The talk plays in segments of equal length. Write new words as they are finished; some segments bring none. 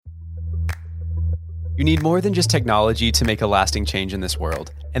You need more than just technology to make a lasting change in this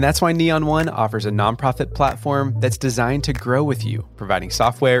world. And that's why Neon One offers a nonprofit platform that's designed to grow with you, providing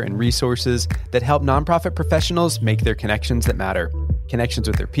software and resources that help nonprofit professionals make their connections that matter. Connections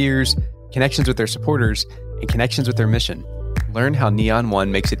with their peers, connections with their supporters, and connections with their mission. Learn how Neon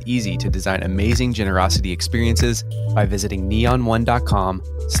One makes it easy to design amazing generosity experiences by visiting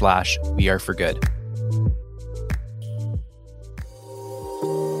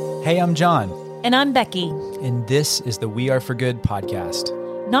neon1.com/weareforgood. Hey, I'm John. And I'm Becky. And this is the We Are For Good podcast.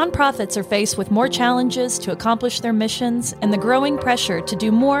 Nonprofits are faced with more challenges to accomplish their missions and the growing pressure to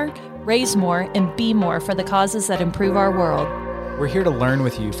do more, raise more, and be more for the causes that improve our world. We're here to learn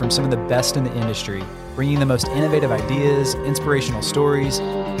with you from some of the best in the industry, bringing the most innovative ideas, inspirational stories,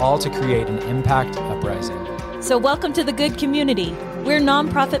 all to create an impact uprising. So welcome to the good community. We're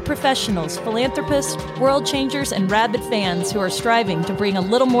nonprofit professionals, philanthropists, world changers, and rabid fans who are striving to bring a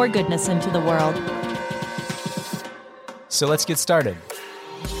little more goodness into the world. So let's get started.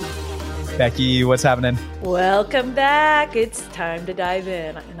 Becky, what's happening? Welcome back. It's time to dive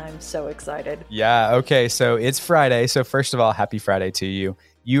in, and I'm so excited. Yeah, okay. So it's Friday. So first of all, happy Friday to you.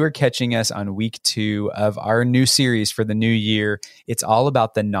 You are catching us on week 2 of our new series for the new year. It's all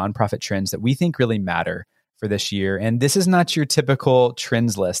about the nonprofit trends that we think really matter for this year. And this is not your typical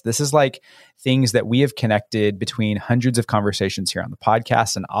trends list. This is like things that we have connected between hundreds of conversations here on the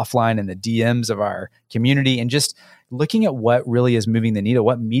podcast and offline in the DMs of our community, and just looking at what really is moving the needle,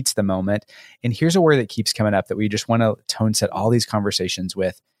 what meets the moment. And here's a word that keeps coming up that we just want to tone set all these conversations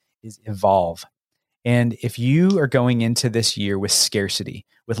with is evolve. And if you are going into this year with scarcity,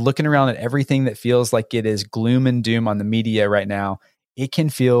 with looking around at everything that feels like it is gloom and doom on the media right now, it can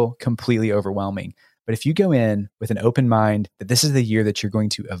feel completely overwhelming. But if you go in with an open mind that this is the year that you're going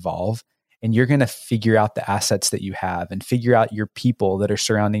to evolve and you're going to figure out the assets that you have and figure out your people that are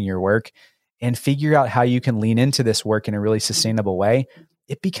surrounding your work and figure out how you can lean into this work in a really sustainable way,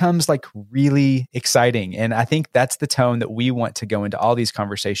 it becomes like really exciting. And I think that's the tone that we want to go into all these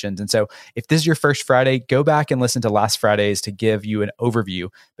conversations. And so if this is your first Friday, go back and listen to last Friday's to give you an overview.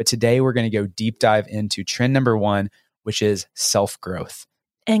 But today we're going to go deep dive into trend number 1, which is self-growth.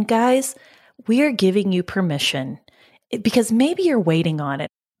 And guys, we are giving you permission, because maybe you're waiting on it,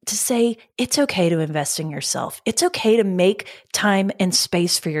 to say it's okay to invest in yourself. It's okay to make time and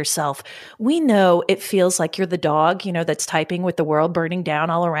space for yourself. We know it feels like you're the dog, that's typing with the world burning down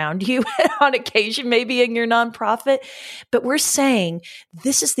all around you on occasion, maybe in your nonprofit. But we're saying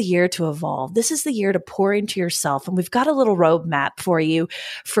this is the year to evolve. This is the year to pour into yourself. And we've got a little roadmap for you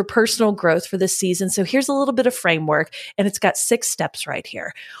for personal growth for this season. So here's a little bit of framework, and it's got 6 steps right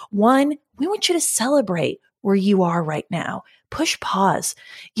here. 1, we want you to celebrate where you are right now. Push pause,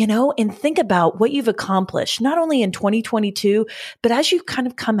 and think about what you've accomplished, not only in 2022, but as you kind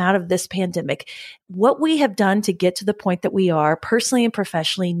of come out of this pandemic. What we have done to get to the point that we are personally and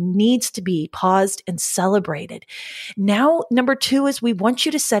professionally needs to be paused and celebrated. Now, number 2 is we want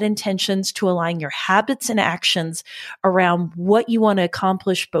you to set intentions to align your habits and actions around what you want to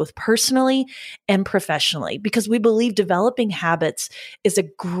accomplish both personally and professionally, because we believe developing habits is a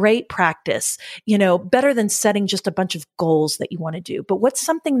great practice, better than setting just a bunch of goals that you want to do. But what's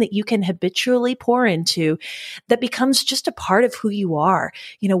something that you can habitually pour into that becomes just a part of who you are?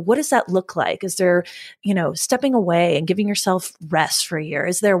 What does that look like? Is there, stepping away and giving yourself rest for a year?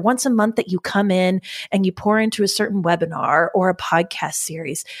 Is there once a month that you come in and you pour into a certain webinar or a podcast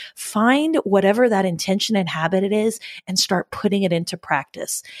series? Find whatever that intention and habit it is and start putting it into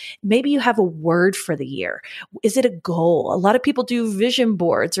practice. Maybe you have a word for the year. Is it a goal? A lot of people do vision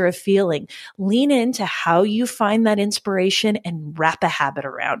boards or a feeling. Lean into how you find that inspiration and wrap a habit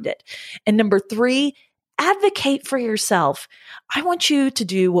around it. And number 3, advocate for yourself. I want you to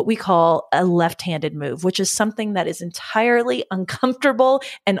do what we call a left-handed move, which is something that is entirely uncomfortable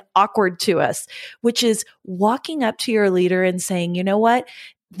and awkward to us, which is walking up to your leader and saying, you know what?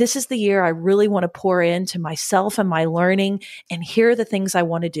 This is the year I really want to pour into myself and my learning, and here are the things I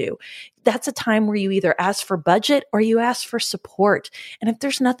want to do. That's a time where you either ask for budget or you ask for support. And if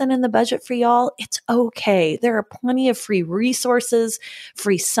there's nothing in the budget for y'all, it's okay. There are plenty of free resources,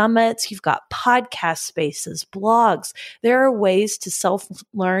 free summits. You've got podcast spaces, blogs. There are ways to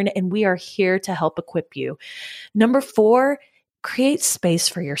self-learn, and we are here to help equip you. Number 4, create space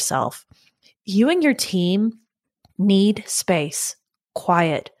for yourself. You and your team need space,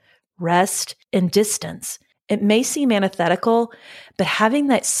 quiet, rest, and distance. It may seem antithetical, but having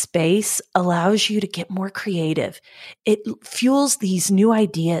that space allows you to get more creative. It fuels these new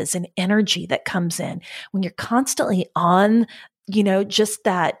ideas and energy that comes in when you're constantly on just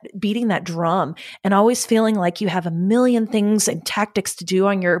that beating that drum and always feeling like you have a million things and tactics to do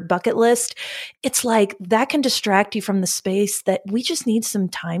on your bucket list, it's like that can distract you from the space that we just need some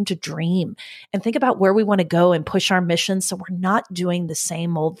time to dream and think about where we want to go and push our mission so we're not doing the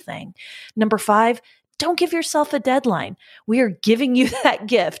same old thing. Number 5, don't give yourself a deadline. We are giving you that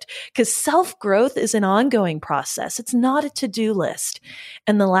gift because self-growth is an ongoing process. It's not a to-do list.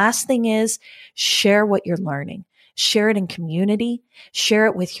 And the last thing is share what you're learning. Share it in community, share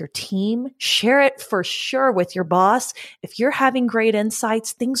it with your team, share it for sure with your boss. If you're having great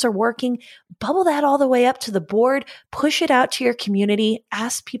insights, things are working, bubble that all the way up to the board, push it out to your community,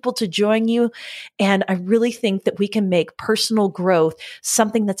 ask people to join you. And I really think that we can make personal growth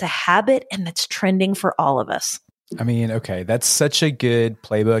something that's a habit and that's trending for all of us. I mean, okay, that's such a good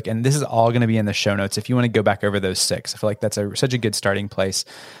playbook. And this is all going to be in the show notes if you want to go back over those 6. I feel like that's such a good starting place.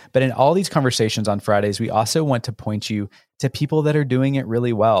 But in all these conversations on Fridays, we also want to point you to people that are doing it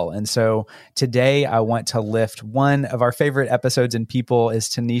really well. And so today I want to lift one of our favorite episodes in people is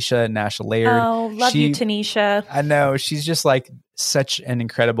Tanisha Nash Laird. Oh, love you, Tanisha. I know. She's just like such an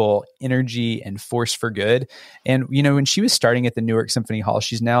incredible energy and force for good. And, when she was starting at the Newark Symphony Hall,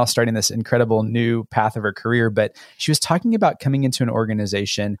 she's now starting this incredible new path of her career. But she was talking about coming into an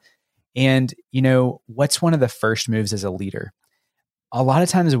organization and, what's one of the first moves as a leader? A lot of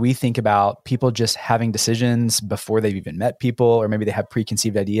times we think about people just having decisions before they've even met people, or maybe they have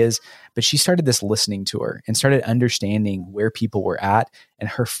preconceived ideas, but she started this listening tour and started understanding where people were at. And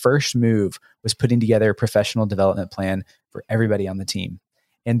her first move was putting together a professional development plan for everybody on the team.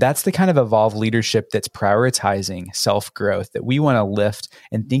 And that's the kind of evolved leadership that's prioritizing self-growth that we want to lift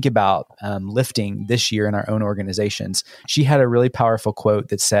and think about lifting this year in our own organizations. She had a really powerful quote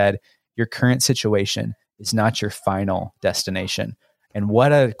that said, "Your current situation is not your final destination." And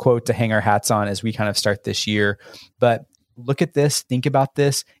what a quote to hang our hats on as we kind of start this year. But look at this, think about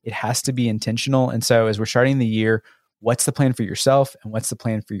this. It has to be intentional. And so as we're starting the year, what's the plan for yourself and what's the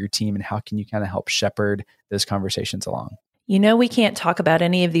plan for your team? And how can you kind of help shepherd those conversations along? We can't talk about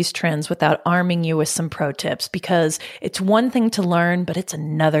any of these trends without arming you with some pro tips because it's one thing to learn, but it's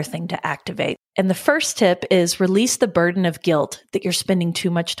another thing to activate. And the first tip is release the burden of guilt that you're spending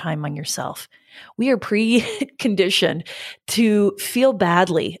too much time on yourself. We are pre-conditioned to feel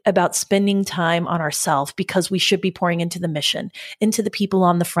badly about spending time on ourselves because we should be pouring into the mission, into the people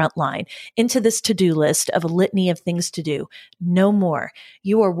on the front line, into this to-do list of a litany of things to do. No more.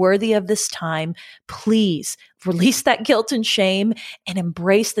 You are worthy of this time. Please release that guilt and shame and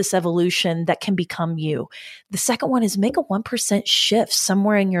embrace this evolution that can become you. The second one is make a 1% shift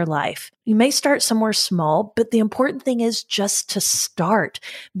somewhere in your life. You may start somewhere small, but the important thing is just to start.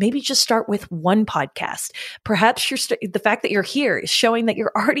 Maybe just start with one podcast. Perhaps the fact that you're here is showing that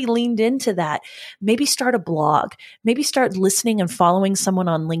you're already leaned into that. Maybe start a blog. Maybe start listening and following someone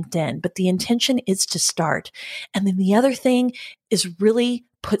on LinkedIn. But the intention is to start. And then the other thing is really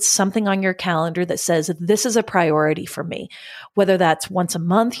put something on your calendar that says, this is a priority for me. Whether that's once a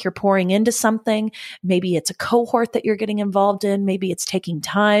month, you're pouring into something. Maybe it's a cohort that you're getting involved in. Maybe it's taking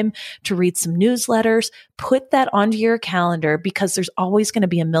time to read some newsletters. Put that onto your calendar because there's always going to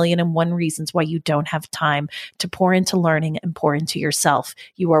be 1,000,001 reasons why you don't have time to pour into learning and pour into yourself.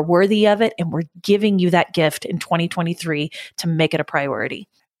 You are worthy of it, and we're giving you that gift in 2023 to make it a priority.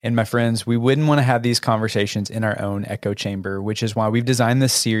 And my friends, we wouldn't want to have these conversations in our own echo chamber, which is why we've designed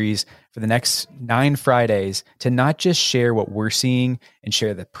this series for the next 9 Fridays to not just share what we're seeing and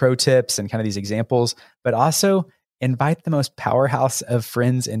share the pro tips and kind of these examples, but also invite the most powerhouse of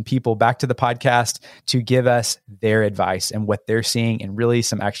friends and people back to the podcast to give us their advice and what they're seeing and really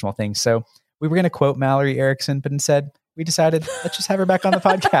some actionable things. So we were going to quote Mallory Erickson, but instead we decided, let's just have her back on the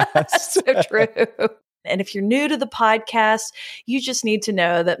podcast. So true. And if you're new to the podcast, you just need to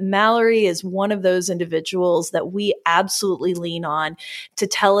know that Mallory is one of those individuals that we absolutely lean on to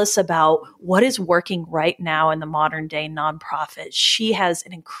tell us about what is working right now in the modern day nonprofit. She has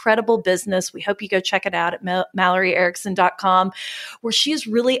an incredible business. We hope you go check it out at MalloryErickson.com, where she is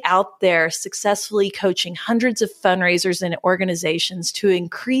really out there successfully coaching hundreds of fundraisers and organizations to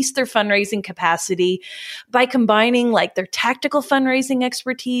increase their fundraising capacity by combining like their tactical fundraising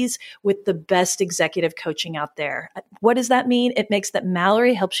expertise with the best executive coaching out there. What does that mean? It makes that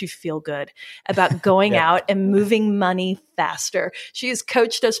Mallory helps you feel good about going out and moving money faster. She has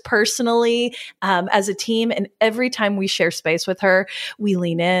coached us personally as a team. And every time we share space with her, we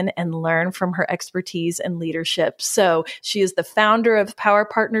lean in and learn from her expertise and leadership. So she is the founder of Power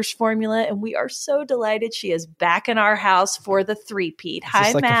Partners Formula, and we are so delighted she is back in our house for the three-peat.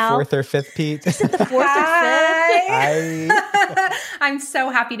 Hi, like Mal. The fourth or fifth Pete? Is it the fourth or fifth? I'm so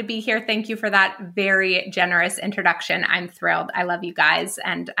happy to be here. Thank you for that very generous introduction. I'm thrilled. I love you guys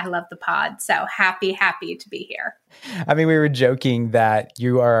and I love the pod. So happy to be here. I mean, we were joking that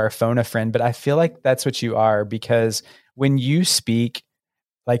you are our phone a friend, but I feel like that's what you are, because when you speak,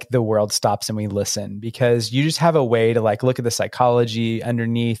 like the world stops and we listen, because you just have a way to like look at the psychology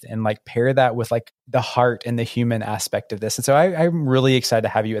underneath and like pair that with like the heart and the human aspect of this. And so I'm really excited to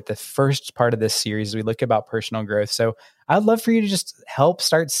have you at the first part of this series as we look about personal growth. So I'd love for you to just help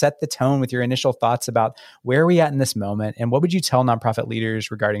set the tone with your initial thoughts about where are we at in this moment, and what would you tell nonprofit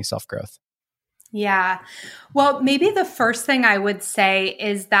leaders regarding self-growth? Yeah. Well, maybe the first thing I would say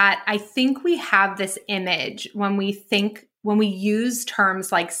is that I think we have this image when we use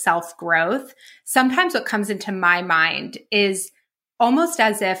terms like self-growth. Sometimes what comes into my mind is almost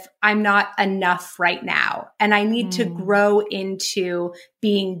as if I'm not enough right now and I need to grow into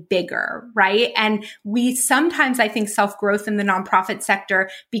being bigger, right? And we sometimes, I think self-growth in the nonprofit sector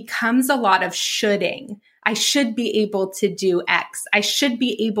becomes a lot of shoulding. I should be able to do X. I should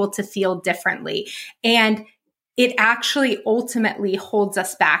be able to feel differently. And it actually ultimately holds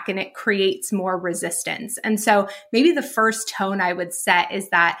us back and it creates more resistance. And so maybe the first tone I would set is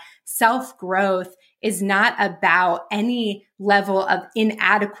that self-growth is not about any level of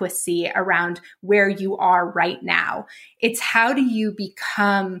inadequacy around where you are right now. It's how do you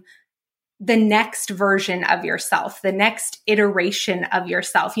become the next version of yourself, the next iteration of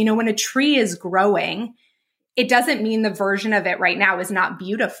yourself. You know, when a tree is growing, it doesn't mean the version of it right now is not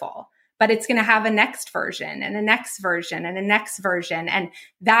beautiful, but it's going to have a next version and a next version and a next version. And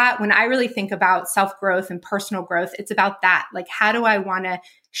that, when I really think about self-growth and personal growth, it's about that. Like, how do I want to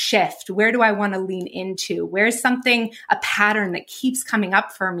shift? Where do I want to lean into? Where's something, a pattern that keeps coming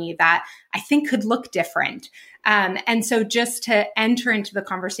up for me that I think could look different? And so just to enter into the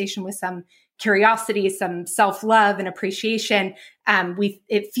conversation with some curiosity, some self-love and appreciation,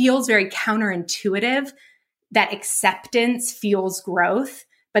 it feels very counterintuitive that acceptance fuels growth,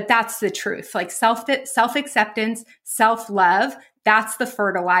 but that's the truth. Like self-acceptance, self-love, that's the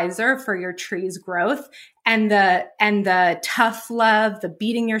fertilizer for your tree's growth. And the tough love, the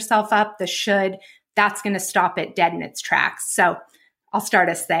beating yourself up, the should, that's going to stop it dead in its tracks. So I'll start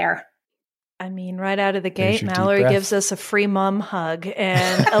us there. I mean, right out of the gate, Mallory gives us a free mom hug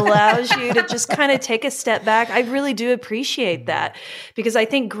and allows you to just kind of take a step back. I really do appreciate that, because I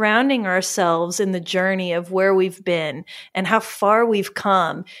think grounding ourselves in the journey of where we've been and how far we've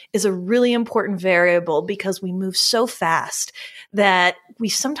come is a really important variable, because we move so fast that we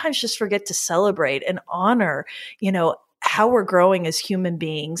sometimes just forget to celebrate and honor, how we're growing as human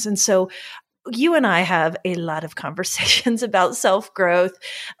beings. And so you and I have a lot of conversations about self-growth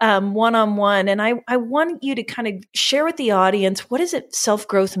one-on-one. And I want you to kind of share with the audience, what does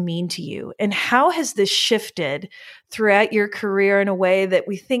self-growth mean to you? And how has this shifted throughout your career in a way that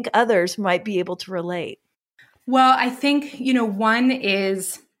we think others might be able to relate? Well, I think, one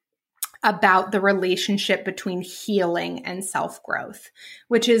is about the relationship between healing and self-growth,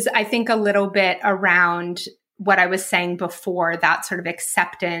 which is, I think, a little bit around what I was saying before, that sort of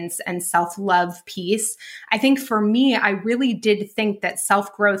acceptance and self-love piece. I think for me, I really did think that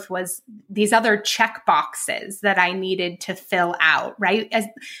self-growth was these other check boxes that I needed to fill out, right? As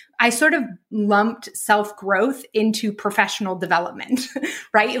I sort of lumped self-growth into professional development,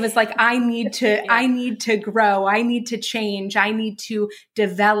 right? It was like, I need to grow, I need to change, I need to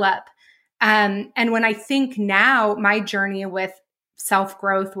develop. And when I think now, my journey with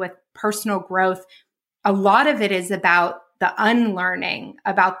self-growth, with personal growth, a lot of it is about the unlearning,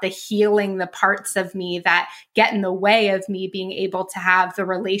 about the healing, the parts of me that get in the way of me being able to have the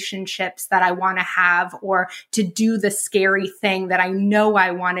relationships that I want to have, or to do the scary thing that I know I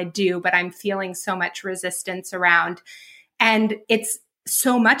want to do, but I'm feeling so much resistance around. And it's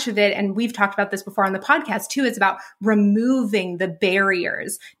so much of it, and we've talked about this before on the podcast too, is about removing the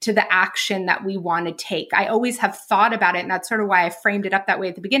barriers to the action that we want to take. I always have thought about it, and that's sort of why I framed it up that way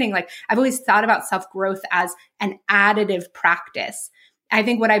at the beginning. Like, I've always thought about self-growth as an additive practice. I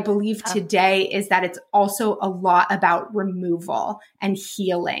think what I believe today is that it's also a lot about removal and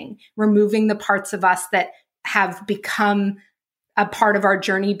healing, removing the parts of us that have become a part of our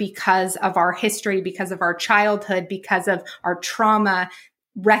journey because of our history, because of our childhood, because of our trauma,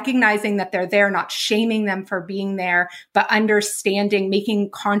 recognizing that they're there, not shaming them for being there, but understanding, making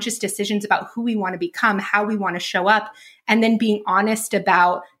conscious decisions about who we want to become, how we want to show up, and then being honest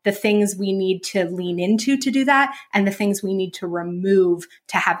about the things we need to lean into to do that and the things we need to remove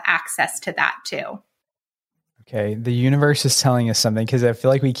to have access to that too. Okay. The universe is telling us something, because I feel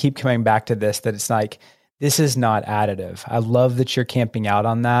like we keep coming back to this, that it's like, this is not additive. I love that you're camping out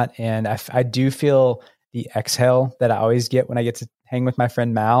on that. And I do feel the exhale that I always get when I get to hang with my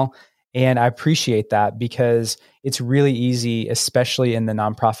friend Mal. And I appreciate that, because it's really easy, especially in the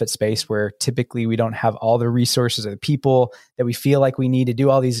nonprofit space where typically we don't have all the resources or the people that we feel like we need to do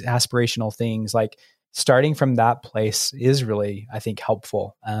all these aspirational things. Like, starting from that place is really, I think,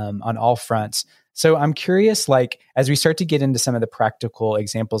 helpful on all fronts. So I'm curious, like, as we start to get into some of the practical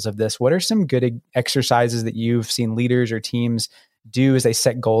examples of this, what are some good exercises that you've seen leaders or teams do as they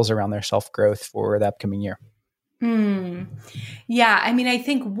set goals around their self-growth for the upcoming year? Yeah. I mean, I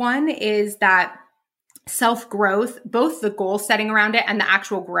think one is that self-growth, both the goal setting around it and the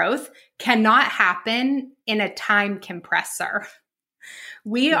actual growth, cannot happen in a time compressor.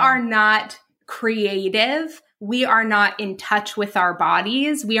 We are not creative. We are not in touch with our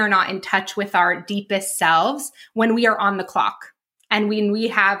bodies. We are not in touch with our deepest selves when we are on the clock and when we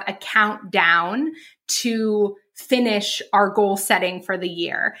have a countdown to finish our goal setting for the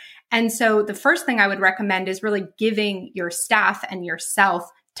year. And so the first thing I would recommend is really giving your staff and yourself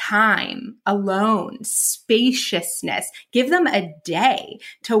time alone, spaciousness. Give them a day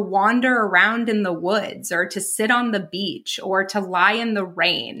to wander around in the woods or to sit on the beach or to lie in the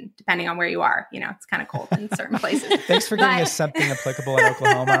rain, depending on where you are. You know, it's kind of cold in certain places. Thanks for giving us something applicable in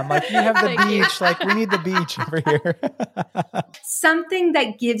Oklahoma. I'm like, you have the beach. Like, we need the beach over here. Something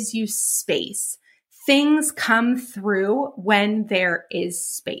that gives you space. Things come through when there is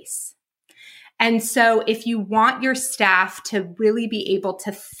space. And so if you want your staff to really be able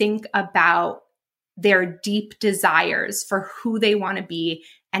to think about their deep desires for who they want to be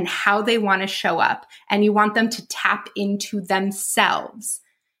and how they want to show up, and you want them to tap into themselves,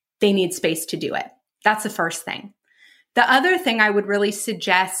 they need space to do it. That's the first thing. The other thing I would really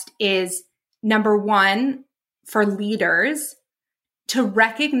suggest is, number one, for leaders to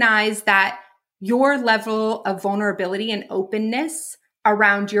recognize that your level of vulnerability and openness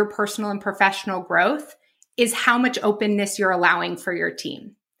around your personal and professional growth is how much openness you're allowing for your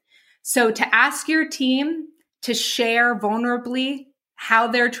team. So to ask your team to share vulnerably how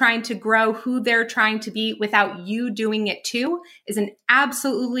they're trying to grow, who they're trying to be without you doing it too, is an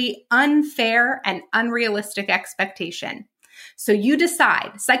absolutely unfair and unrealistic expectation. So you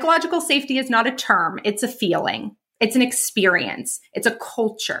decide. Psychological safety is not a term, it's a feeling. It's an experience. It's a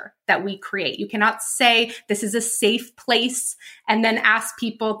culture that we create. You cannot say this is a safe place and then ask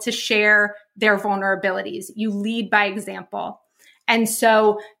people to share their vulnerabilities. You lead by example. And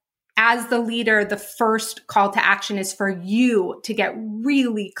so as the leader, the first call to action is for you to get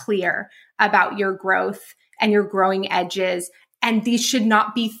really clear about your growth and your growing edges. And these should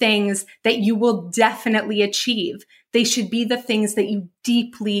not be things that you will definitely achieve. They should be the things that you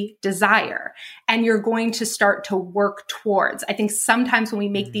deeply desire and you're going to start to work towards. I think sometimes when we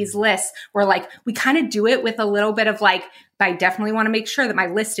make these lists, we're like, we kind of do it with a little bit of like, I definitely want to make sure that my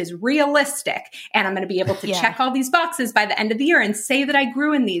list is realistic and I'm going to be able to check all these boxes by the end of the year and say that I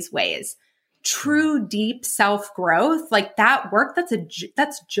grew in these ways. True, deep self-growth, like that work,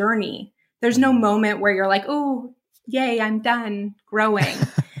 that's journey. There's no moment where you're like, oh, yay, I'm done growing.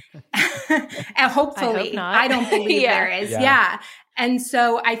 And hopefully, I don't believe there is. Yeah. And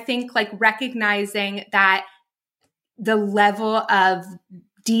so I think like recognizing that the level of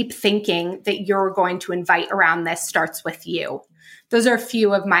deep thinking that you're going to invite around this starts with you. Those are a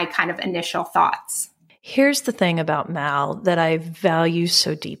few of my kind of initial thoughts. Here's the thing about Mal that I value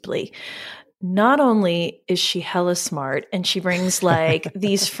so deeply. Not only is she hella smart and she brings like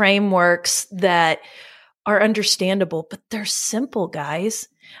these frameworks that are understandable, but they're simple, guys.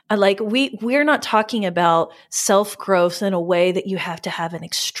 We're not talking about self-growth in a way that you have to have an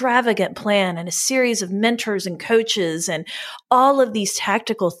extravagant plan and a series of mentors and coaches and all of these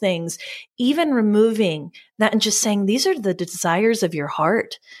tactical things, even removing that and just saying, these are the desires of your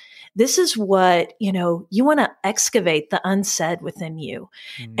heart. This is what, you want to excavate the unsaid within you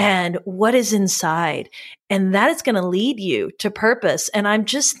and what is inside. And that is going to lead you to purpose. And I'm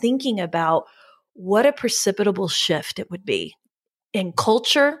just thinking about what a precipitable shift it would be in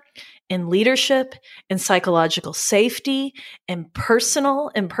culture, in leadership, in psychological safety, and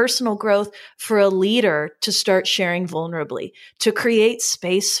personal growth for a leader to start sharing vulnerably, to create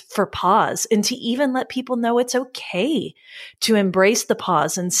space for pause, and to even let people know it's okay to embrace the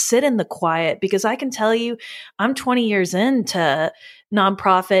pause and sit in the quiet. Because I can tell you, I'm 20 years into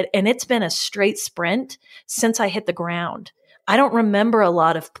nonprofit, and it's been a straight sprint since I hit the ground. I don't remember a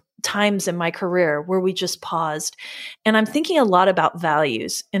lot of times in my career where we just paused. And I'm thinking a lot about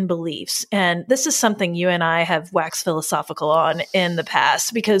values and beliefs. And this is something you and I have waxed philosophical on in the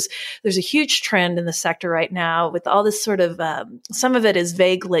past, because there's a huge trend in the sector right now with all this sort of, some of it is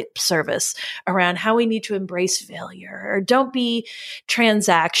vague lip service around how we need to embrace failure, or don't be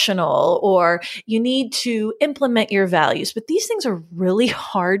transactional, or you need to implement your values. But these things are really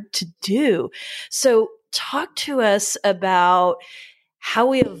hard to do. So talk to us about how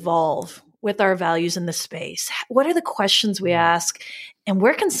we evolve with our values in the space. What are the questions we ask, and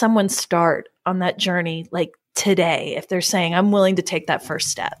where can someone start on that journey, like today, if they're saying, I'm willing to take that first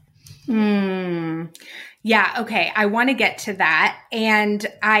step? Yeah. Okay. I want to get to that. And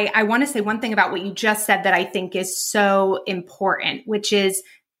I want to say one thing about what you just said that I think is so important, which is,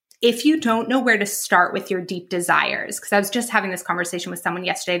 if you don't know where to start with your deep desires, because I was just having this conversation with someone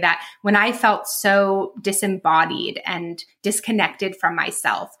yesterday that when I felt so disembodied and disconnected from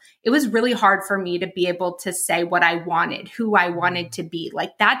myself, it was really hard for me to be able to say what I wanted, who I wanted to be.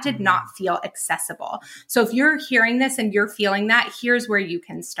 Like, that did not feel accessible. So if you're hearing this and you're feeling that, here's where you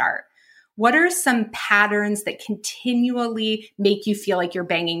can start. What are some patterns that continually make you feel like you're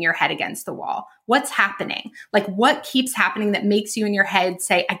banging your head against the wall? What's happening? Like, what keeps happening that makes you in your head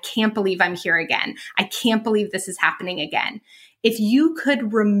say, I can't believe I'm here again. I can't believe this is happening again. If you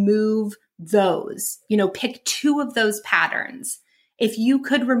could remove those, pick 2 of those patterns. If you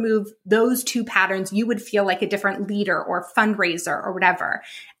could remove those 2 patterns, you would feel like a different leader or fundraiser or whatever.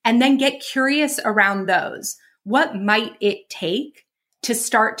 And then get curious around those. What might it take to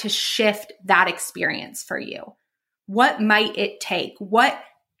start to shift that experience for you? What might it take? What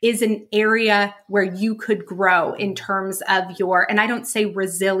is an area where you could grow in terms of your, and I don't say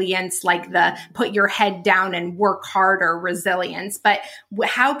resilience like the put your head down and work harder resilience, but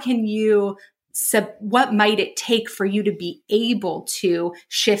how can you, what might it take for you to be able to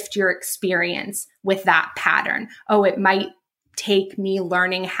shift your experience with that pattern? Oh, it might take me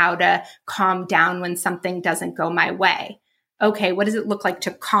learning how to calm down when something doesn't go my way. Okay, what does it look like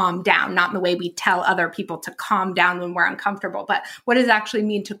to calm down? Not in the way we tell other people to calm down when we're uncomfortable, but what does it actually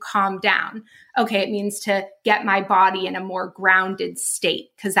mean to calm down? Okay, it means to get my body in a more grounded state,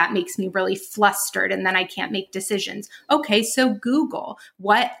 because that makes me really flustered and then I can't make decisions. Okay, so Google,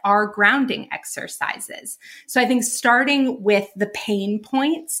 what are grounding exercises? So I think starting with the pain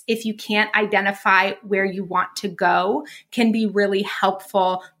points, if you can't identify where you want to go, can be really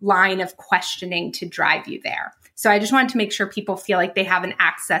helpful line of questioning to drive you there. So I just wanted to make sure people feel like they have an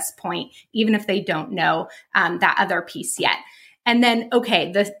access point, even if they don't know that other piece yet. And then,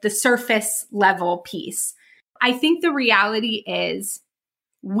 okay, the surface level piece. I think the reality is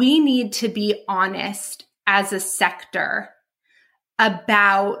we need to be honest as a sector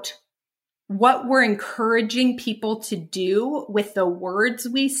about what we're encouraging people to do with the words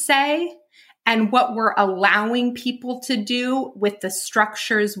we say and what we're allowing people to do with the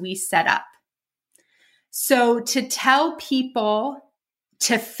structures we set up. So to tell people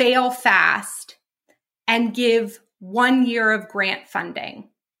to fail fast and give 1 year of grant funding,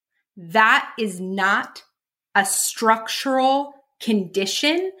 that is not a structural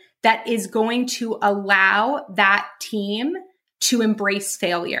condition that is going to allow that team to embrace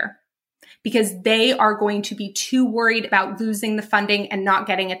failure, because they are going to be too worried about losing the funding and not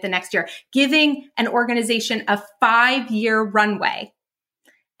getting it the next year. Giving an organization a 5-year runway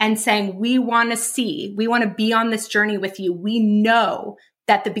and saying, we want to be on this journey with you. We know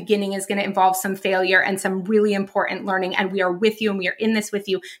that the beginning is going to involve some failure and some really important learning, and we are with you and we are in this with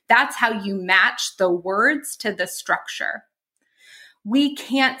you. That's how you match the words to the structure. We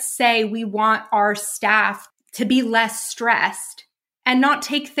can't say we want our staff to be less stressed and not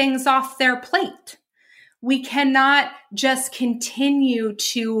take things off their plate. We cannot just continue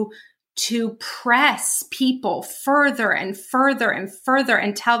to press people further and further and further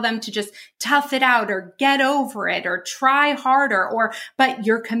and tell them to just tough it out or get over it or try harder, but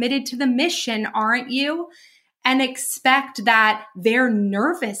you're committed to the mission, aren't you? And expect that their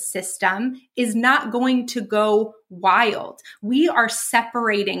nervous system is not going to go wild. We are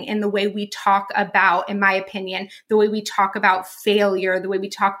separating in the way we talk about, in my opinion, the way we talk about failure, the way we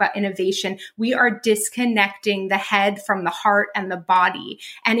talk about innovation. We are disconnecting the head from the heart and the body.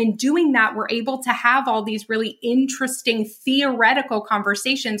 And in doing that, we're able to have all these really interesting theoretical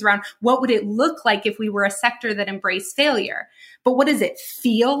conversations around what would it look like if we were a sector that embraced failure. But what does it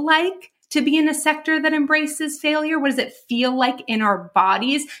feel like to be in a sector that embraces failure? What does it feel like in our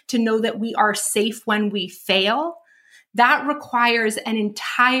bodies to know that we are safe when we fail? That requires an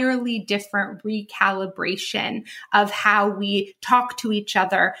entirely different recalibration of how we talk to each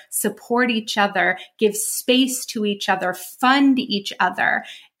other, support each other, give space to each other, fund each other.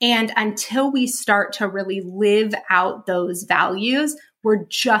 And until we start to really live out those values, we're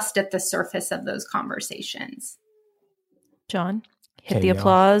just at the surface of those conversations. John, hit Okay, the y'all.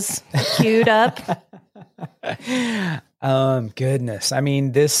 applause. Queued up. Goodness. I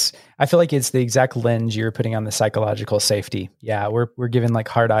mean, I feel like it's the exact lens you're putting on the psychological safety. Yeah, we're given like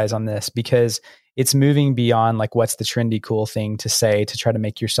hard eyes on this because it's moving beyond like what's the trendy cool thing to say to try to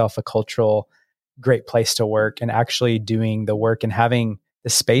make yourself a cultural great place to work, and actually doing the work and having the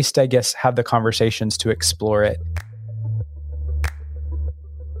space to, I guess, have the conversations to explore it.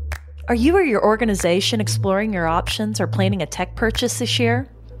 Are you or your organization exploring your options or planning a tech purchase this year?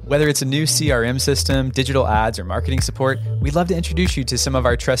 Whether it's a new CRM system, digital ads, or marketing support, we'd love to introduce you to some of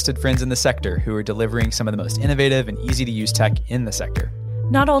our trusted friends in the sector who are delivering some of the most innovative and easy to use tech in the sector.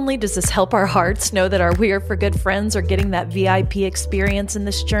 Not only does this help our hearts know that our We Are for Good friends are getting that VIP experience in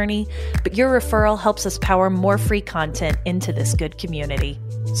this journey, but your referral helps us power more free content into this good community.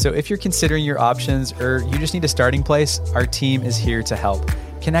 So if you're considering your options or you just need a starting place, our team is here to help.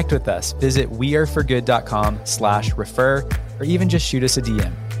 Connect with us. Visit weareforgood.com/refer, or even just shoot us a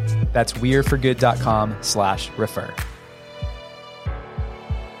DM. That's weareforgood.com/refer.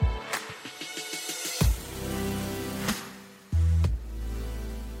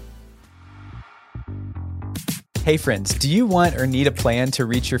 Hey friends, do you want or need a plan to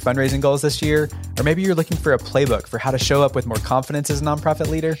reach your fundraising goals this year? Or maybe you're looking for a playbook for how to show up with more confidence as a nonprofit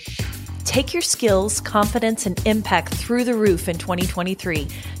leader? Take your skills, confidence, and impact through the roof in 2023.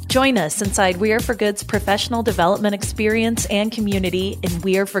 Join us inside We Are for Good's professional development experience and community in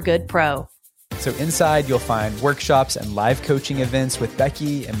We Are for Good Pro. So inside, you'll find workshops and live coaching events with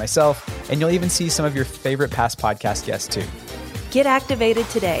Becky and myself, and you'll even see some of your favorite past podcast guests too. Get activated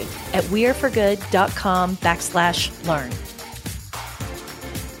today at weareforgood.com/learn.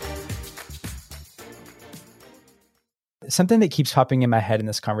 Something that keeps popping in my head in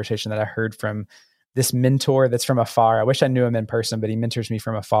this conversation that I heard from this mentor that's from afar. I wish I knew him in person, but he mentors me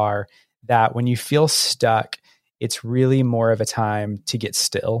from afar, that when you feel stuck, it's really more of a time to get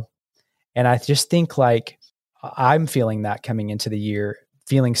still. And I just think like I'm feeling that coming into the year,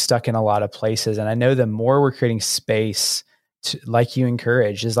 feeling stuck in a lot of places. And I know the more we're creating space to, like you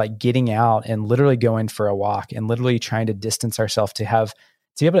encourage, is like getting out and literally going for a walk and literally trying to distance ourselves to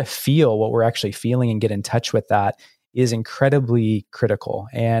be able to feel what we're actually feeling and get in touch with that is incredibly critical.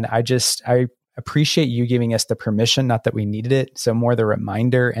 And I appreciate you giving us the permission, not that we needed it. So more the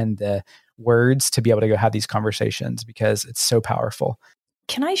reminder and the words to be able to go have these conversations, because it's so powerful.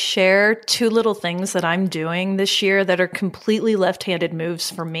 Can I share 2 little things that I'm doing this year that are completely left-handed moves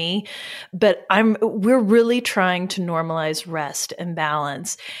for me? But we're really trying to normalize rest and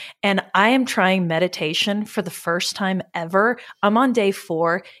balance. And I am trying meditation for the first time ever. I'm on day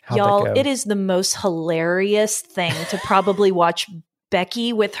 4. How'd Y'all, that go? it is the most hilarious thing to probably watch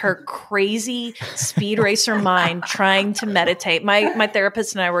Becky with her crazy speed racer mind trying to meditate. My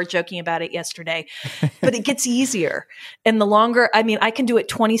therapist and I were joking about it yesterday, but it gets easier. And the longer, I can do it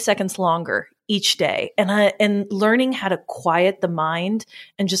 20 seconds longer each day. And learning how to quiet the mind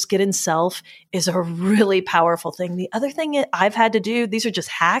and just get in self is a really powerful thing. The other thing I've had to do, these are just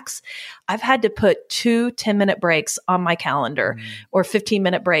hacks. I've had to put 2 10-minute breaks on my calendar or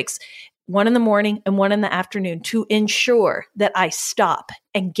 15-minute breaks. 1 in the morning and 1 in the afternoon, to ensure that I stop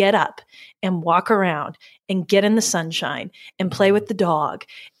and get up and walk around and get in the sunshine and play with the dog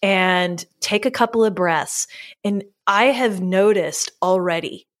and take a couple of breaths. And I have noticed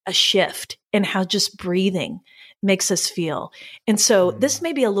already a shift in how just breathing makes us feel. And so this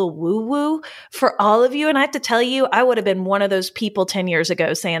may be a little woo-woo for all of you. And I have to tell you, I would have been one of those people 10 years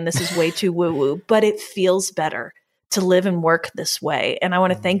ago saying this is way too woo-woo, but it feels better to live and work this way. And I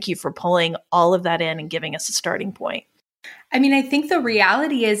want to thank you for pulling all of that in and giving us a starting point. I mean, I think the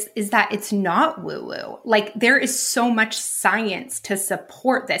reality is that it's not woo-woo. Like, there is so much science to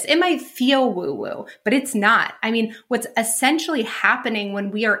support this. It might feel woo-woo, but it's not. I mean, what's essentially happening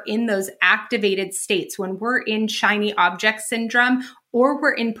when we are in those activated states, when we're in shiny object syndrome or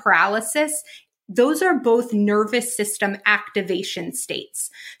we're in paralysis, those are both nervous system activation states.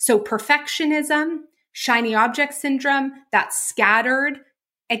 So perfectionism, shiny object syndrome, that scattered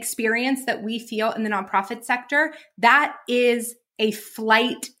experience that we feel in the nonprofit sector, that is a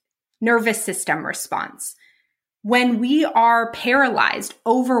flight nervous system response. When we are paralyzed,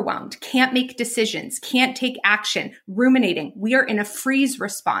 overwhelmed, can't make decisions, can't take action, ruminating, we are in a freeze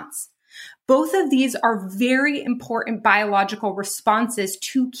response. Both of these are very important biological responses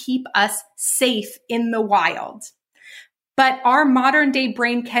to keep us safe in the wild. But our modern day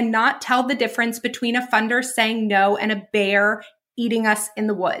brain cannot tell the difference between a funder saying no and a bear eating us in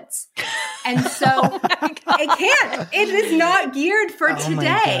the woods. And so it can't. It is not geared for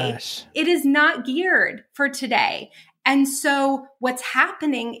today. It is not geared for today. And so what's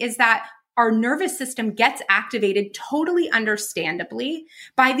happening is that our nervous system gets activated totally understandably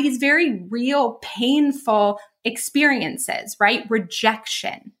by these very real, painful experiences, right?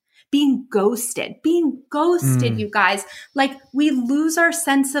 Rejection, being ghosted, you guys. Like, we lose our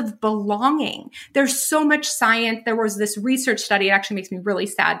sense of belonging. There's so much science. There was this research study. It actually makes me really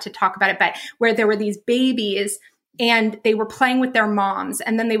sad to talk about it, but where there were these babies and they were playing with their moms,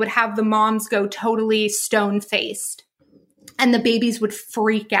 and then they would have the moms go totally stone-faced, and the babies would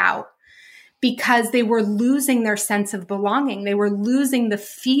freak out because they were losing their sense of belonging. They were losing the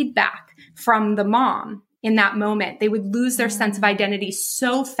feedback from the mom in that moment. They would lose their sense of identity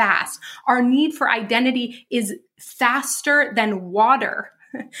so fast. Our need for identity is faster than water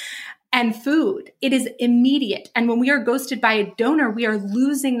and food. It is immediate. And when we are ghosted by a donor, we are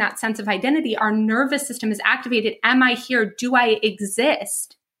losing that sense of identity. Our nervous system is activated. Am I here? Do I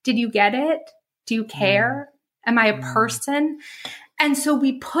exist? Did you get it? Do you care? Am I a person? And so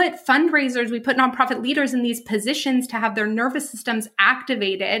we put fundraisers, we put nonprofit leaders in these positions to have their nervous systems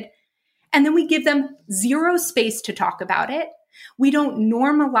activated. And then we give them zero space to talk about it. We don't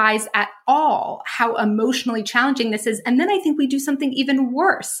normalize at all how emotionally challenging this is. And then I think we do something even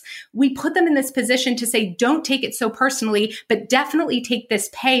worse. We put them in this position to say, don't take it so personally, but definitely take this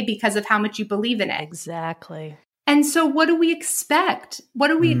pay because of how much you believe in it. Exactly. And so what do we expect? What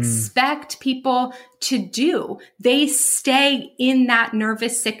do we expect people to do? They stay in that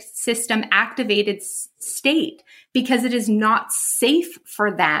nervous system activated state because it is not safe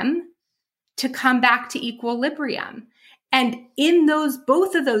for them to come back to equilibrium. And in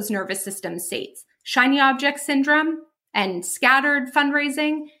both of those nervous system states, shiny object syndrome and scattered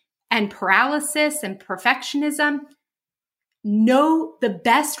fundraising and paralysis and perfectionism, no, the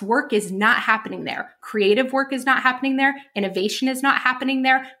best work is not happening there. Creative work is not happening there. Innovation is not happening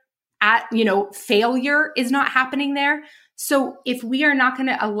there. Failure is not happening there. So if we are not going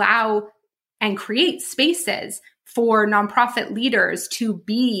to allow and create spaces for nonprofit leaders to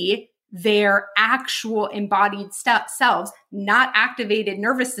be their actual embodied selves, not activated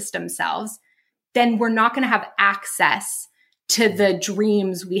nervous system selves, then we're not going to have access to the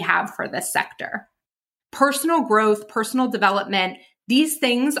dreams we have for this sector. Personal growth, personal development, these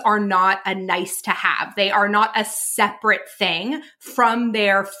things are not a nice to have. They are not a separate thing from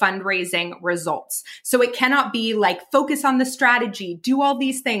their fundraising results. So it cannot be like, focus on the strategy, do all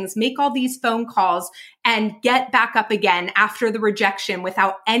these things, make all these phone calls, and get back up again after the rejection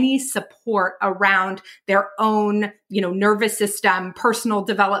without any support around their own, nervous system, personal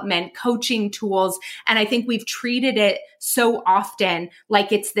development, coaching tools. And I think we've treated it so often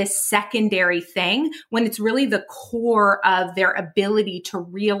like it's this secondary thing when it's really the core of their ability to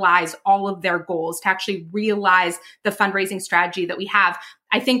realize all of their goals, to actually realize the fundraising strategy that we have.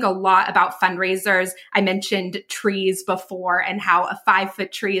 I think a lot about fundraisers. I mentioned trees before and how a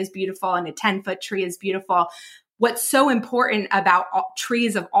 5-foot tree is beautiful and a 10-foot tree is beautiful. What's so important about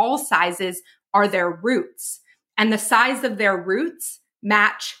trees of all sizes are their roots, and the size of their roots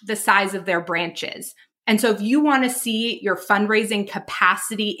match the size of their branches. And so if you want to see your fundraising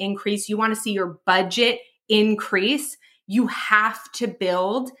capacity increase, you want to see your budget increase, you have to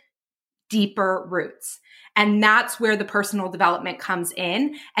build deeper roots. And that's where the personal development comes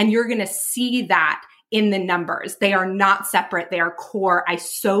in. And you're going to see that in the numbers. They are not separate. They are core. I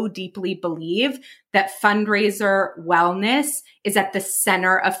so deeply believe that fundraiser wellness is at the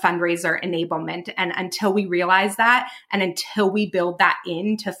center of fundraiser enablement. And until we realize that, and until we build that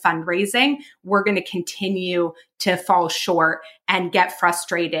into fundraising, we're going to continue to fall short and get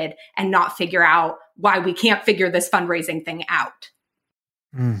frustrated and not figure out why we can't figure this fundraising thing out.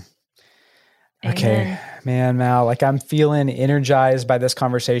 Okay, man, Mal, I'm feeling energized by this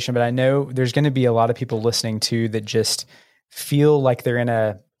conversation, but I know there's going to be a lot of people listening too that just feel like they're in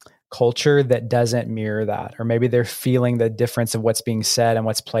a culture that doesn't mirror that, or maybe they're feeling the difference of what's being said and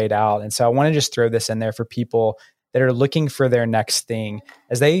what's played out. And so I want to just throw this in there for people that are looking for their next thing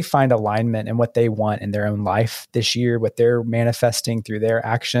as they find alignment in what they want in their own life this year, what they're manifesting through their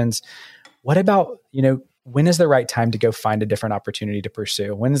actions. What about, when is the right time to go find a different opportunity to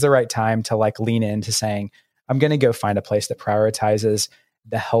pursue? When is the right time to lean into saying, I'm going to go find a place that prioritizes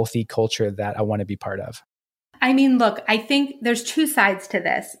the healthy culture that I want to be part of? I mean, look, I think there's two sides to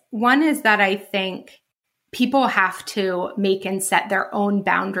this. One is that I think people have to make and set their own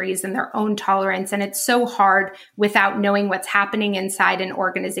boundaries and their own tolerance. And it's so hard without knowing what's happening inside an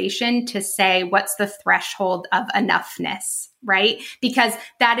organization to say, what's the threshold of enoughness, right? Because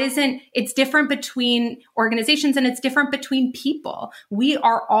it's different between organizations and it's different between people. We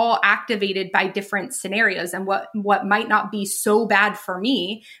are all activated by different scenarios. And what might not be so bad for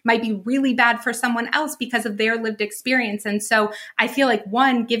me might be really bad for someone else because of their lived experience. And so I feel like,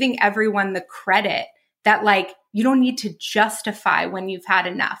 one, giving everyone the credit that like, you don't need to justify when you've had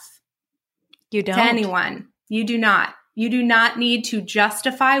enough. You don't. To anyone. You do not. You do not need to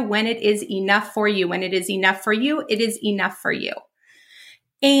justify when it is enough for you. When it is enough for you, it is enough for you.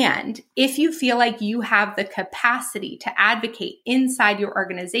 And if you feel like you have the capacity to advocate inside your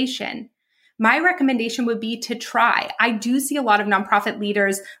organization, my recommendation would be to try. I do see a lot of nonprofit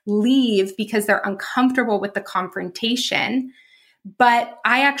leaders leave because they're uncomfortable with the confrontation. But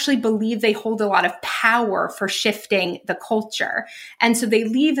I actually believe they hold a lot of power for shifting the culture. And so they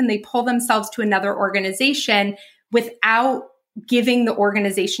leave and they pull themselves to another organization without giving the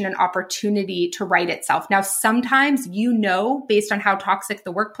organization an opportunity to right itself. Now, sometimes based on how toxic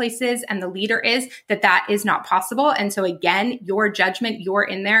the workplace is and the leader is, that is not possible. And so again, your judgment, you're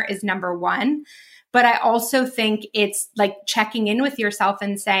in there is number one. But I also think it's like checking in with yourself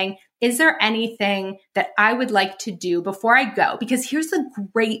and saying, is there anything that I would like to do before I go? Because here's the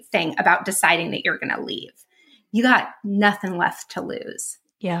great thing about deciding that you're going to leave. You got nothing left to lose.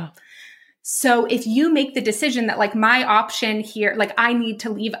 Yeah. So if you make the decision that like my option here, like I need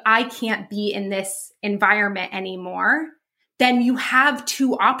to leave, I can't be in this environment anymore, then you have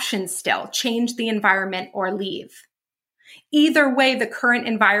two options still: change the environment or leave. Either way, the current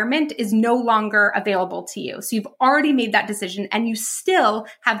environment is no longer available to you. So you've already made that decision and you still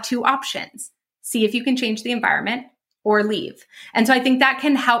have two options. See if you can change the environment or leave. And so I think that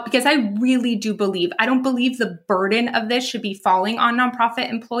can help, because I really do believe, I don't believe the burden of this should be falling on nonprofit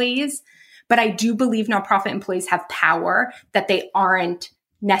employees, but I do believe nonprofit employees have power that they aren't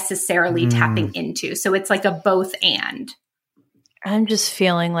necessarily tapping into. So it's like a both and. I'm just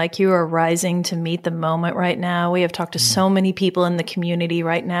feeling like you are rising to meet the moment right now. We have talked to so many people in the community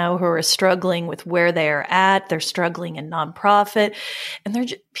right now who are struggling with where they are at. They're struggling in nonprofit, and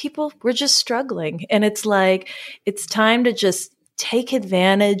we're just struggling. And it's like, it's time to just take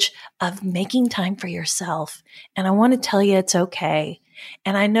advantage of making time for yourself. And I want to tell you it's okay.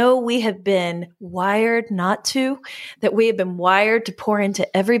 And I know we have been wired not to, that we have been wired to pour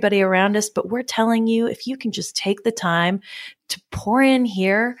into everybody around us, but we're telling you, if you can just take the time to pour in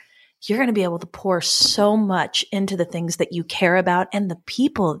here, you're going to be able to pour so much into the things that you care about and the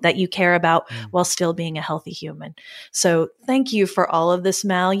people that you care about while still being a healthy human. So thank you for all of this,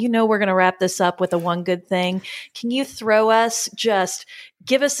 Mal. You know, we're going to wrap this up with a one good thing. Can you give us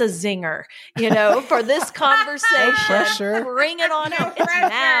a zinger, for this conversation? No pressure. Bring it on out. It's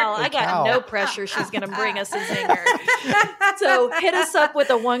Mal. I got no pressure. She's going to bring us a zinger. So hit us up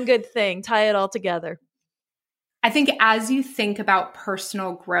with a one good thing. Tie it all together. I think as you think about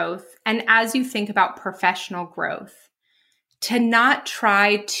personal growth and as you think about professional growth, to not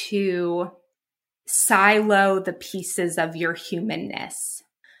try to silo the pieces of your humanness.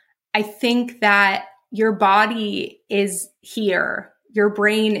 I think that your body is here, your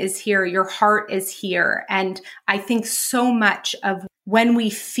brain is here, your heart is here. And I think so much of when we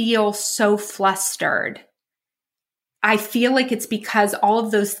feel so flustered, I feel like it's because all of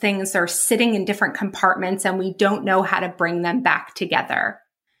those things are sitting in different compartments and we don't know how to bring them back together.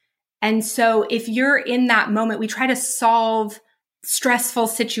 And so if you're in that moment, we try to solve stressful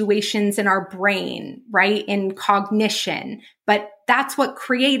situations in our brain, right? In cognition, but that's what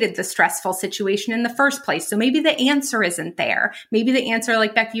created the stressful situation in the first place. So maybe the answer isn't there. Maybe the answer,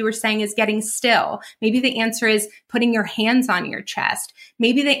 like Becky, you were saying, is getting still. Maybe the answer is putting your hands on your chest.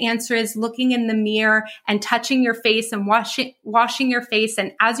 Maybe the answer is looking in the mirror and touching your face and washing your face.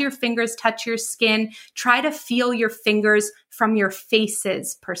 And as your fingers touch your skin, try to feel your fingers from your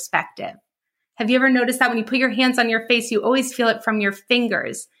face's perspective. Have you ever noticed that when you put your hands on your face, you always feel it from your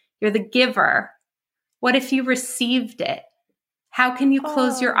fingers? You're the giver. What if you received it? How can you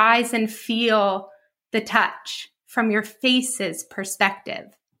close your eyes and feel the touch from your face's perspective?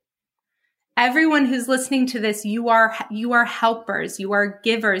 Everyone who's listening to this, you are helpers, you are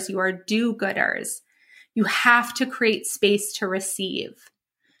givers, you are do-gooders. You have to create space to receive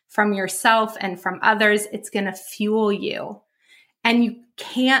from yourself and from others. It's going to fuel you. And you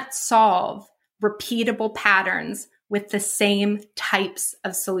can't solve repeatable patterns with the same types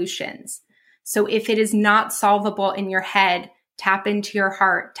of solutions. So if it is not solvable in your head, tap into your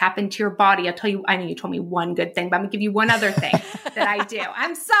heart, tap into your body. I'll tell you, I know you told me one good thing, but I'm gonna give you one other thing that I do.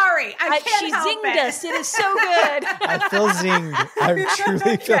 I'm sorry. She zinged us. It is so good. I feel zinged. I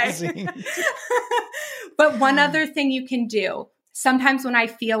truly feel zinged. But one other thing you can do, sometimes when I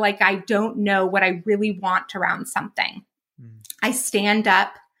feel like I don't know what I really want around something, I stand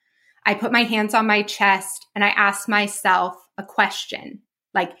up, I put my hands on my chest, and I ask myself a question,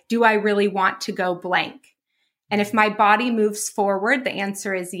 like, do I really want to go blank? And if my body moves forward, the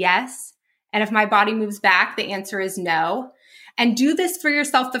answer is yes. And if my body moves back, the answer is no. And do this for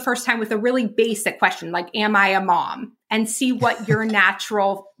yourself the first time with a really basic question, like, am I a mom? And see what your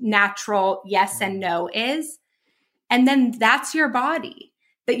natural yes and no is. And then that's your body,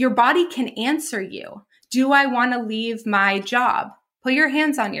 that your body can answer you. Do I want to leave my job? Put your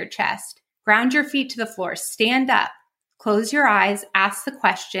hands on your chest, ground your feet to the floor, stand up, close your eyes, ask the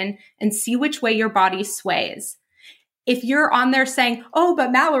question, and see which way your body sways. If you're on there saying, oh,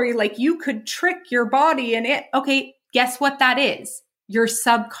 but Mallory, like, you could trick your body and it, okay, guess what that is? Your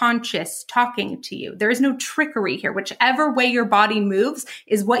subconscious talking to you. There is no trickery here. Whichever way your body moves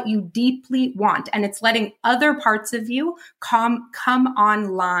is what you deeply want. And it's letting other parts of you come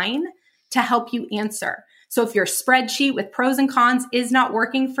online to help you answer. So if your spreadsheet with pros and cons is not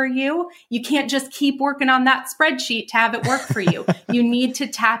working for you, you can't just keep working on that spreadsheet to have it work for you. You need to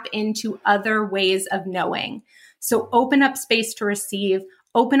tap into other ways of knowing. So open up space to receive,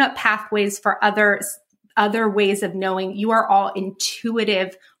 open up pathways for other ways of knowing. You are all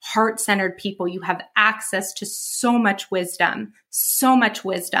intuitive, heart-centered people. You have access to so much wisdom.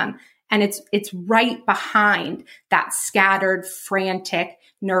 And it's right behind that scattered, frantic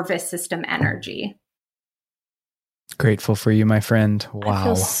nervous system energy. Grateful for you, my friend. Wow. I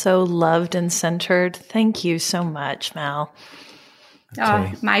feel so loved and centered. Thank you so much, Mal. Okay.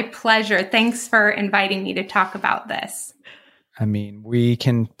 Oh, my pleasure. Thanks for inviting me to talk about this. I mean, we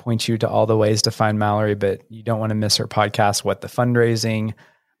can point you to all the ways to find Mallory, but you don't want to miss her podcast, What the Fundraising,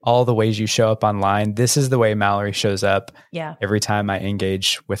 all the ways you show up online. This is the way Mallory shows up every time I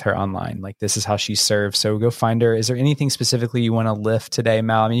engage with her online. Like, this is how she serves. So go find her. Is there anything specifically you want to lift today,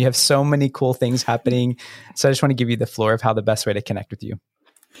 Mal? I mean, you have so many cool things happening. So I just want to give you the floor of how the best way to connect with you.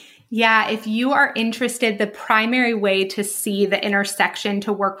 Yeah, if you are interested, the primary way to see the intersection,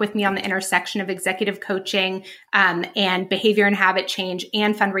 to work with me on the intersection of executive coaching and behavior and habit change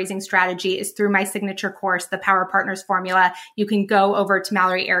and fundraising strategy is through my signature course, the Power Partners Formula. You can go over to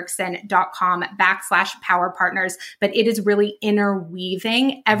MalloryErickson.com/Power Partners, but it is really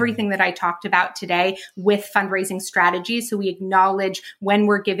interweaving everything that I talked about today with fundraising strategies. So we acknowledge when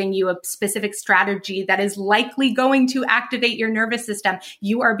we're giving you a specific strategy that is likely going to activate your nervous system,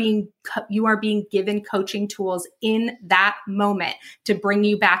 you are being given coaching tools in that moment to bring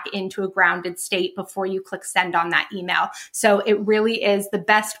you back into a grounded state before you click send on that email. So it really is the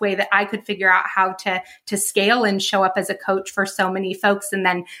best way that I could figure out how to scale and show up as a coach for so many folks. And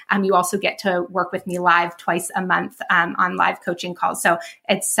then you also get to work with me live twice a month on live coaching calls. So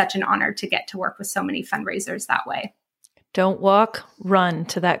it's such an honor to get to work with so many fundraisers that way. Don't walk, run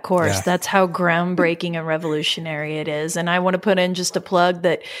to that course. Yeah. That's how groundbreaking and revolutionary it is. And I want to put in just a plug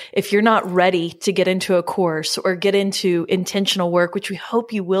that if you're not ready to get into a course or get into intentional work, which we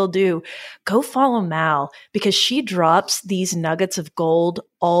hope you will do, go follow Mal, because she drops these nuggets of gold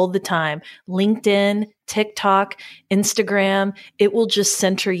all the time. LinkedIn, TikTok, Instagram, it will just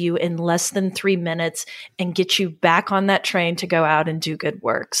center you in less than 3 minutes and get you back on that train to go out and do good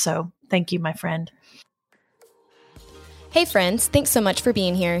work. So thank you, my friend. Hey friends, thanks so much for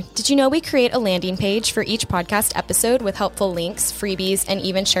being here. Did you know we create a landing page for each podcast episode with helpful links, freebies, and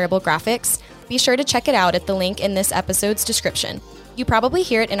even shareable graphics? Be sure to check it out at the link in this episode's description. You probably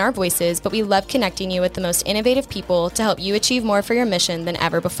hear it in our voices, but we love connecting you with the most innovative people to help you achieve more for your mission than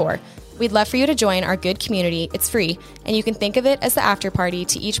ever before. We'd love for you to join our good community. It's free, and you can think of it as the after party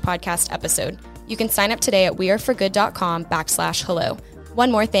to each podcast episode. You can sign up today at weareforgood.com/hello. One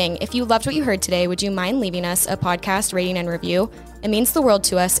more thing, if you loved what you heard today, would you mind leaving us a podcast rating and review? It means the world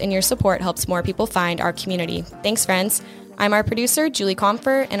to us, and your support helps more people find our community. Thanks, friends. I'm our producer, Julie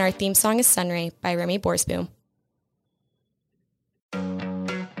Comfer, and our theme song is Sunray by Remy Borsboom.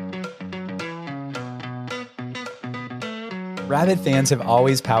 Rabid fans have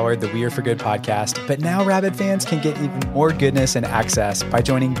always powered the We Are For Good podcast, but now Rabid fans can get even more goodness and access by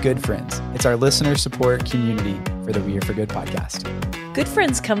joining Good Friends. It's our listener support community for the We Are For Good podcast. Good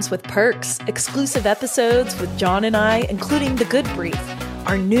Friends comes with perks, exclusive episodes with John and I, including The Good Brief,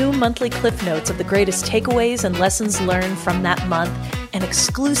 our new monthly cliff notes of the greatest takeaways and lessons learned from that month, and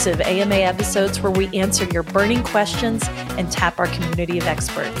exclusive AMA episodes where we answer your burning questions and tap our community of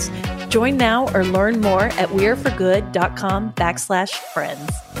experts. Join now or learn more at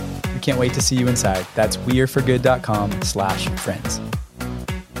weareforgood.com/friends. We can't wait to see you inside. That's weareforgood.com/friends.